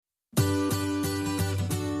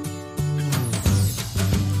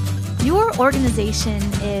Your organization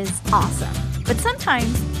is awesome, but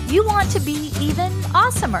sometimes you want to be even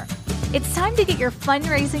awesomer. It's time to get your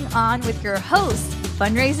fundraising on with your host,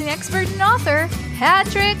 fundraising expert and author,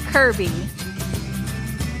 Patrick Kirby.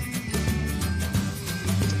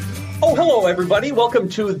 Oh, hello, everybody. Welcome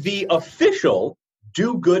to the official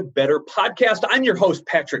Do Good Better podcast. I'm your host,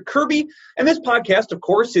 Patrick Kirby, and this podcast, of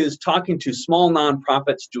course, is talking to small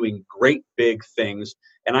nonprofits doing great big things,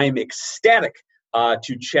 and I am ecstatic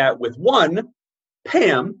to chat with one,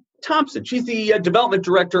 Pam Thompson. She's the development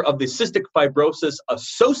director of the Cystic Fibrosis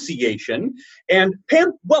Association. And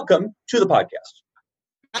Pam, welcome to the podcast.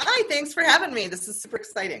 Hi, thanks for having me. This is super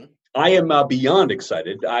exciting. I am beyond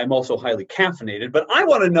excited. I'm also highly caffeinated, but I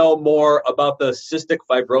want to know more about the Cystic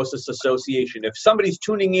Fibrosis Association. If somebody's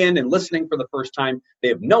tuning in and listening for the first time, they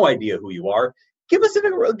have no idea who you are. Give us a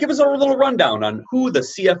little rundown on who the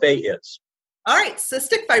CFA is. All right,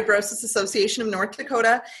 Cystic Fibrosis Association of North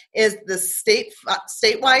Dakota is the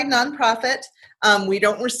statewide nonprofit. We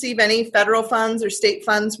don't receive any federal funds or state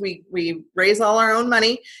funds. We raise all our own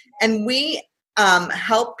money, and we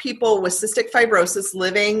help people with cystic fibrosis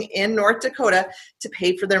living in North Dakota to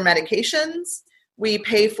pay for their medications. We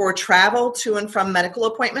pay for travel to and from medical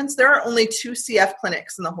appointments. There are only 2 CF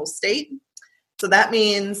clinics in the whole state. So that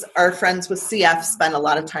means our friends with CF spend a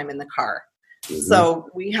lot of time in the car. Mm-hmm. So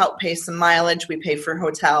we help pay some mileage. We pay for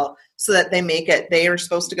hotel so that they are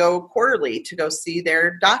supposed to go quarterly to go see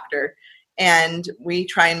their doctor. And we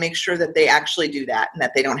try and make sure that they actually do that and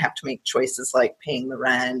that they don't have to make choices like paying the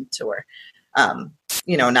rent or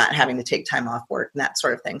not having to take time off work and that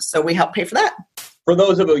sort of thing. So we help pay for that. For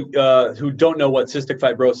those of you who don't know what cystic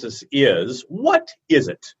fibrosis is, what is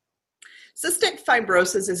it? Cystic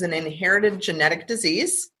fibrosis is an inherited genetic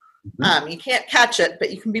disease. Mm-hmm. You can't catch it,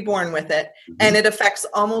 but you can be born with it. Mm-hmm. And it affects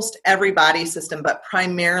almost every body system, but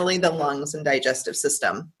primarily the lungs and digestive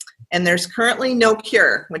system. And there's currently no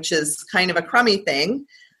cure, which is kind of a crummy thing.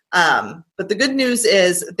 But the good news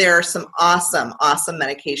is there are some awesome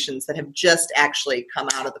medications that have just actually come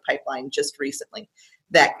out of the pipeline just recently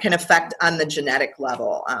that can affect on the genetic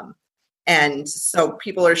level. And so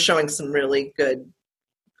people are showing some really good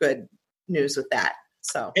news with that.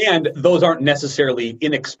 So, and those aren't necessarily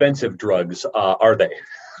inexpensive drugs, are they?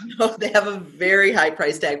 No, they have a very high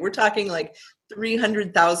price tag. We're talking like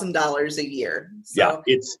 $300,000 a year. So yeah,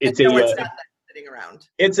 it's not that sitting around.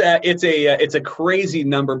 It's a crazy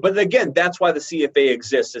number, but again, that's why the CFA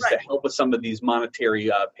exists, is right, to help with some of these monetary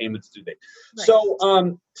payments today. Right.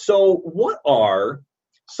 So what are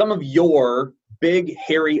some of your big,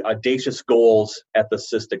 hairy, audacious goals at the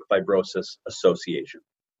Cystic Fibrosis Association?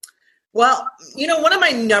 Well, one of my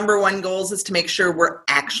number one goals is to make sure we're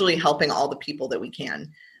actually helping all the people that we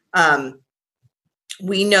can.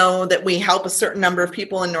 We know that we help a certain number of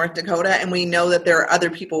people in North Dakota, and we know that there are other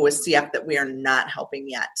people with CF that we are not helping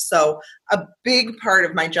yet. So a big part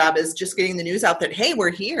of my job is just getting the news out that, hey,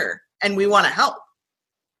 we're here and we want to help.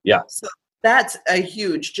 Yeah. So that's a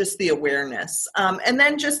huge, just the awareness. And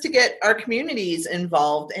then just to get our communities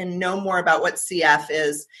involved and know more about what CF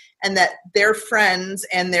is, and that their friends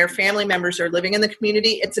and their family members are living in the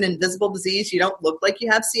community. It's an invisible disease. You don't look like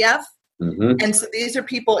you have CF. Mm-hmm. And so these are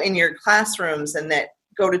people in your classrooms and that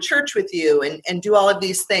go to church with you and do all of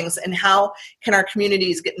these things. And how can our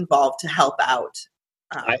communities get involved to help out?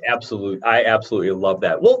 I absolutely love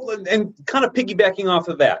that. Well, and kind of piggybacking off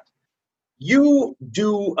of that, you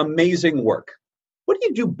do amazing work. What do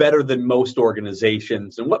you do better than most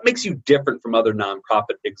organizations, and what makes you different from other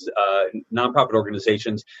nonprofit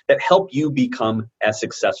organizations that help you become as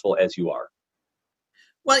successful as you are?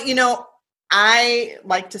 Well, I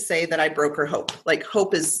like to say that I broker hope. Like,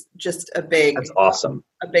 hope is just that's awesome.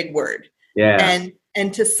 A big word. Yeah.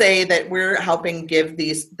 And to say that we're helping give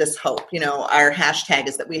this hope, our hashtag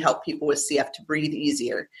is that we help people with CF to breathe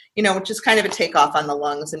easier, which is kind of a takeoff on the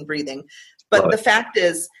lungs and breathing. But the fact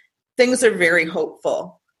is, things are very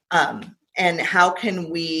hopeful. And how can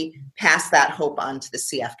we pass that hope on to the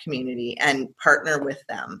CF community and partner with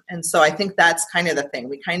them? And so I think that's kind of the thing.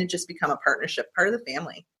 We kind of just become a partnership, part of the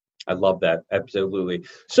family. I love that. Absolutely.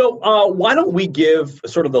 So why don't we give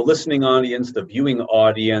sort of the listening audience, the viewing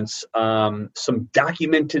audience, some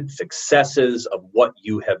documented successes of what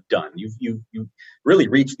you have done. You've really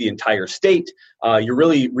reached the entire state. You're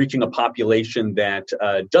really reaching a population that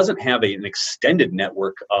doesn't have an extended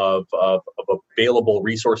network of available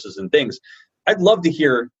resources and things. I'd love to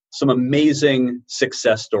hear some amazing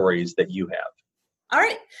success stories that you have. All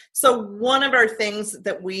right. So one of our things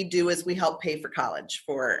that we do is we help pay for college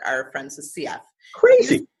for our friends with CF.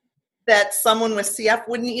 Crazy. That someone with CF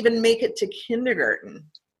wouldn't even make it to kindergarten.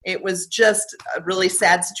 It was just a really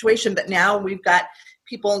sad situation. But now we've got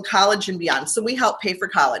people in college and beyond. So we help pay for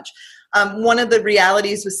college. One of the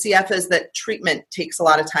realities with CF is that treatment takes a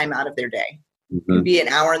lot of time out of their day. It can be an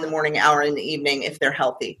hour in the morning, hour in the evening if they're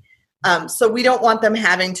healthy. So we don't want them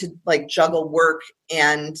having to like juggle work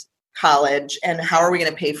and college, and how are we going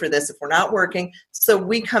to pay for this if we're not working? So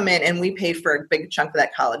we come in and we pay for a big chunk of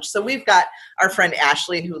that college. So we've got our friend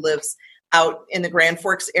Ashley who lives out in the Grand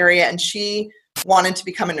Forks area, and she wanted to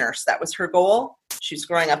become a nurse. That was her goal. She's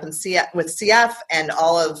growing up in with CF, and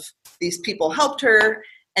all of these people helped her,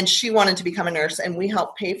 and she wanted to become a nurse, and we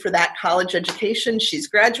helped pay for that college education. She's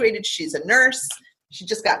graduated. She's a nurse. She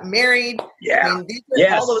just got married. Yeah. I mean, these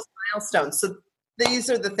are all those milestones. So these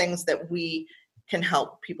are the things that we can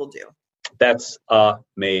help people do. That's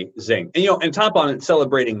amazing. And, and top on it,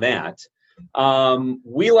 celebrating that,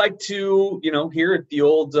 we like to, here at the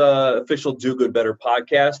old official Do Good Better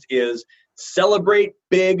podcast is celebrate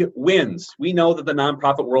big wins. We know that the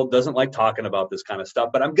nonprofit world doesn't like talking about this kind of stuff,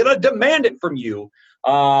 but I'm going to demand it from you.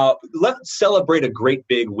 Let's celebrate a great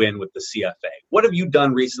big win with the CFA. What have you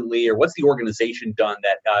done recently, or what's the organization done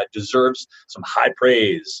that deserves some high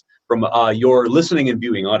praise from your listening and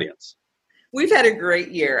viewing audience? We've had a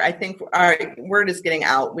great year. I think our word is getting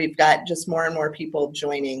out. We've got just more and more people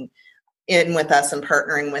joining in with us and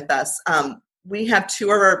partnering with us. We have 2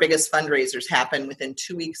 of our biggest fundraisers happen within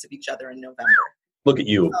 2 weeks of each other in November. Look at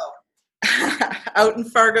you. So, out in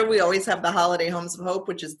Fargo, we always have the Holiday Homes of Hope,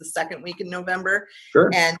 which is the second week in November.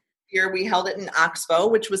 Sure. And here we held it in Oxbow,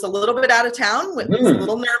 which was a little bit out of town. Was a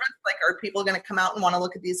little nervous, like, are people going to come out and want to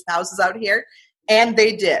look at these houses out here? And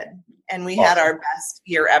they did. And we had our best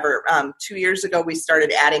year ever. 2 years ago, we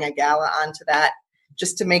started adding a gala onto that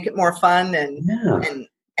just to make it more fun and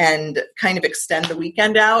kind of extend the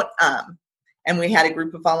weekend out. And we had a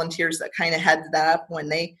group of volunteers that kind of heads that up.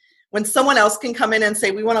 When someone else can come in and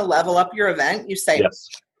say, we want to level up your event, you say, yes,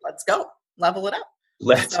 let's go, level it up.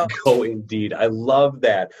 Let's go indeed. I love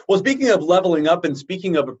that. Well, speaking of leveling up and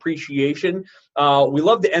speaking of appreciation, we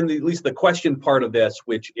love to end at least the question part of this,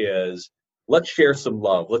 which is, let's share some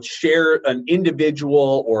love. Let's share an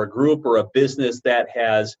individual or a group or a business that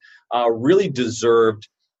has really deserved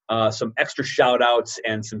some extra shout outs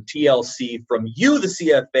and some TLC from you, the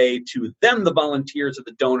CFA, to them, the volunteers or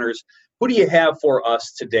the donors. Who do you have for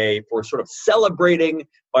us today for sort of celebrating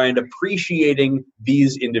and appreciating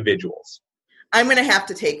these individuals? I'm going to have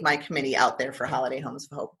to take my committee out there for Holiday Homes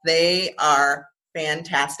of Hope. They are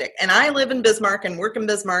fantastic. And I live in Bismarck and work in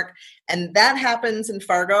Bismarck, and that happens in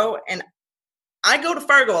Fargo. And I go to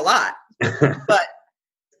Fargo a lot, but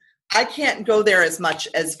I can't go there as much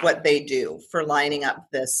as what they do for lining up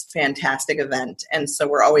this fantastic event. And so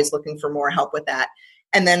we're always looking for more help with that.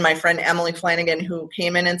 And then my friend Emily Flanagan, who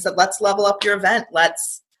came in and said, let's level up your event.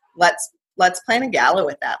 Let's plan a gala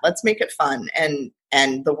with that. Let's make it fun.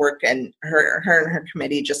 And the work, and her and her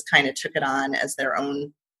committee just kind of took it on as their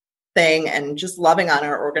own thing, and just loving on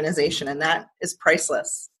our organization. And that is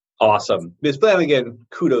priceless. Awesome. Ms. Flanagan,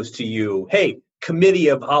 kudos to you. Hey, Committee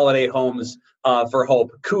of Holiday Homes for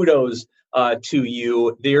Hope, kudos to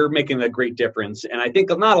you. They're making a great difference. And I think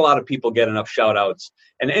not a lot of people get enough shout outs.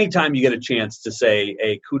 And anytime you get a chance to say,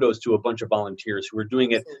 hey, kudos to a bunch of volunteers who are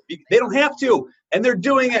doing it, they don't have to, and they're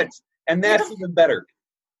doing it. And that's even better.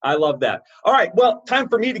 I love that. All right. Well, time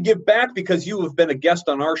for me to give back because you have been a guest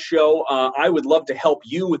on our show. I would love to help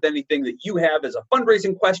you with anything that you have as a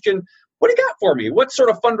fundraising question. What do you got for me? What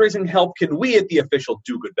sort of fundraising help can we at the official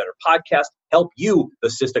Do Good Better podcast help you, the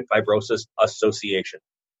Cystic Fibrosis Association?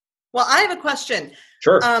 Well, I have a question.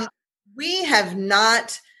 Sure. We have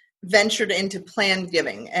not ventured into planned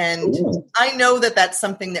giving, and I know that that's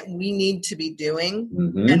something that we need to be doing,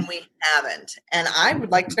 and we haven't. And I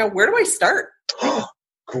would like to know, where do I start?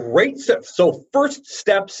 Great. So first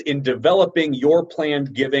steps in developing your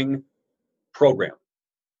planned giving program.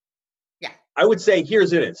 Yeah. I would say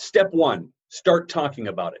here's it. Step 1, start talking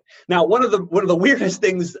about it. Now, one of the weirdest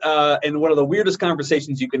things and one of the weirdest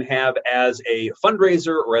conversations you can have as a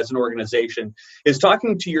fundraiser or as an organization is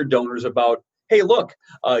talking to your donors about, hey, look,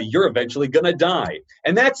 you're eventually going to die.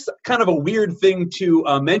 And that's kind of a weird thing to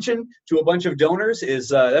mention to a bunch of donors.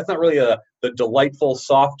 That's not really the delightful,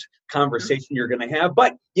 soft conversation you're going to have,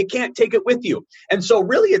 but you can't take it with you. And so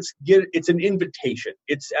really it's an invitation.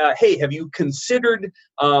 It's, hey, have you considered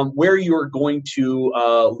where you're going to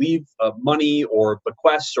leave money or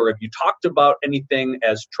bequests, or have you talked about anything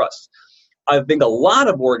as trusts? I think a lot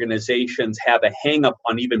of organizations have a hang up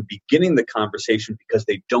on even beginning the conversation because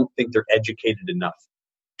they don't think they're educated enough.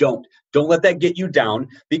 Don't let that get you down,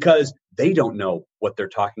 because they don't know what they're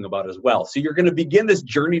talking about as well. So you're going to begin this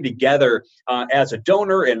journey together as a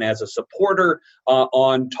donor and as a supporter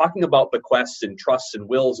on talking about bequests and trusts and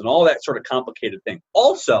wills and all that sort of complicated thing.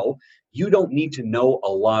 Also, you don't need to know a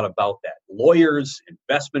lot about that. Lawyers,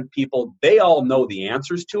 investment people, they all know the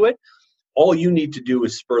answers to it. All you need to do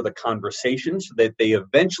is spur the conversation so that they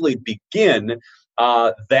eventually begin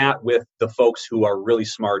that with the folks who are really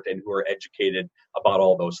smart and who are educated about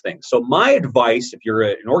all those things. So my advice, if you're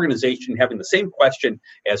an organization having the same question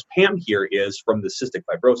as Pam here is from the Cystic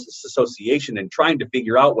Fibrosis Association and trying to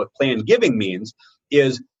figure out what planned giving means,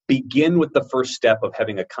 is begin with the first step of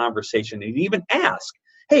having a conversation and even ask,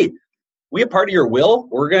 hey, we a part of your will?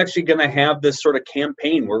 We're actually going to have this sort of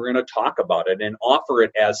campaign. We're going to talk about it and offer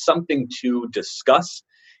it as something to discuss.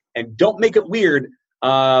 And don't make it weird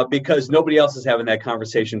because nobody else is having that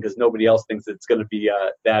conversation because nobody else thinks it's going to be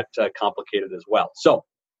that complicated as well. So,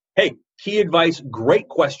 hey, key advice, great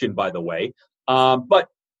question, by the way. But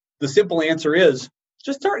the simple answer is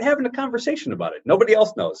just start having a conversation about it. Nobody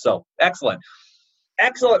else knows. So, excellent.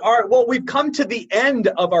 Excellent. All right. Well, we've come to the end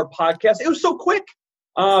of our podcast. It was so quick.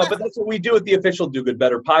 But that's what we do at the official Do Good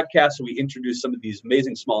Better podcast. So we introduce some of these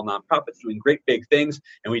amazing small nonprofits doing great big things,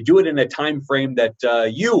 and we do it in a time frame that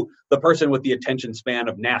you, the person with the attention span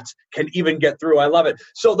of gnats, can even get through. I love it.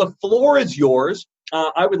 So the floor is yours.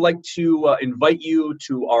 I would like to invite you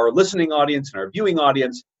to our listening audience and our viewing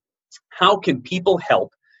audience. How can people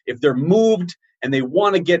help if they're moved and they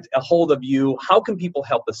want to get a hold of you? How can people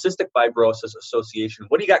help the Cystic Fibrosis Association?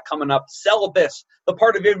 What do you got coming up? Sell this. The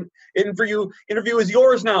part of interview is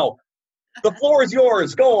yours now. The floor is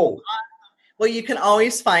yours. Go. Well, you can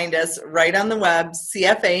always find us right on the web,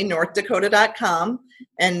 cfanorthdakota.com,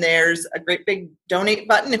 and there's a great big donate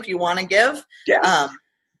button if you want to give. Yeah.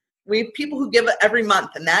 We have people who give every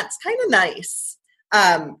month, and that's kind of nice.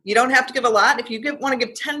 You don't have to give a lot. If you want to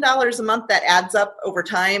give $10 a month, that adds up over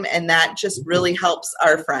time, and that just really helps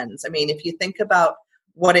our friends. I mean, if you think about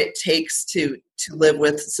what it takes to live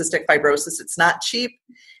with cystic fibrosis, it's not cheap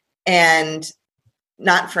and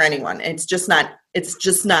not for anyone. It's just not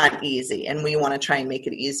easy, and we want to try and make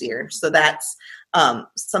it easier. So that's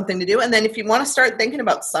something to do. And then if you want to start thinking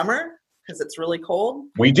about summer, because it's really cold.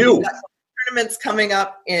 We do. Tournaments coming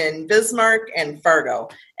up in Bismarck and Fargo.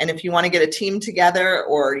 And if you want to get a team together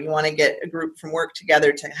or you want to get a group from work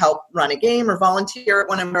together to help run a game or volunteer at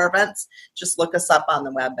one of our events, just look us up on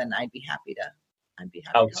the web and I'd be happy to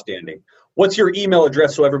Outstanding. What's your email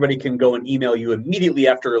address so everybody can go and email you immediately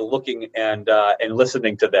after looking and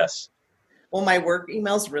listening to this? Well, my work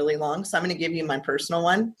email is really long, so I'm going to give you my personal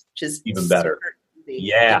one, which is even better.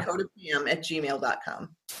 Yeah.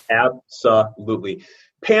 DakotaPam@gmail.com. Absolutely.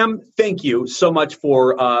 Pam, thank you so much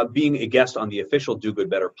for being a guest on the official Do Good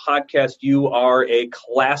Better podcast. You are a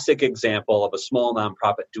classic example of a small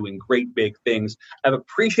nonprofit doing great big things. I've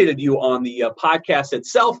appreciated you on the podcast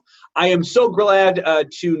itself. I am so glad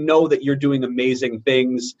to know that you're doing amazing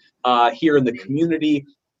things here in the community.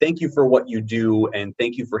 Thank you for what you do, and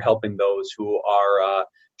thank you for helping those who are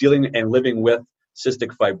dealing and living with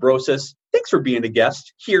cystic fibrosis. Thanks for being a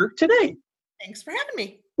guest here today. Thanks for having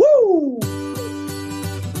me. Woo!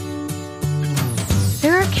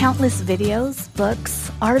 There are countless videos,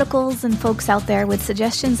 books, articles, and folks out there with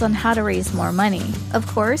suggestions on how to raise more money. Of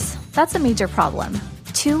course, that's a major problem.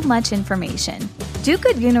 Too much information. Do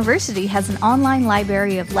Good University has an online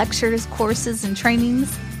library of lectures, courses, and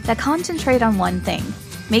trainings that concentrate on one thing,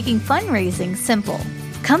 making fundraising simple.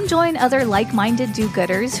 Come join other like-minded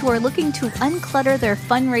do-gooders who are looking to unclutter their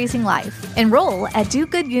fundraising life. Enroll at Do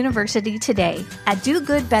Good University today at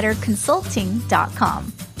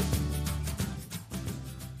dogoodbetterconsulting.com.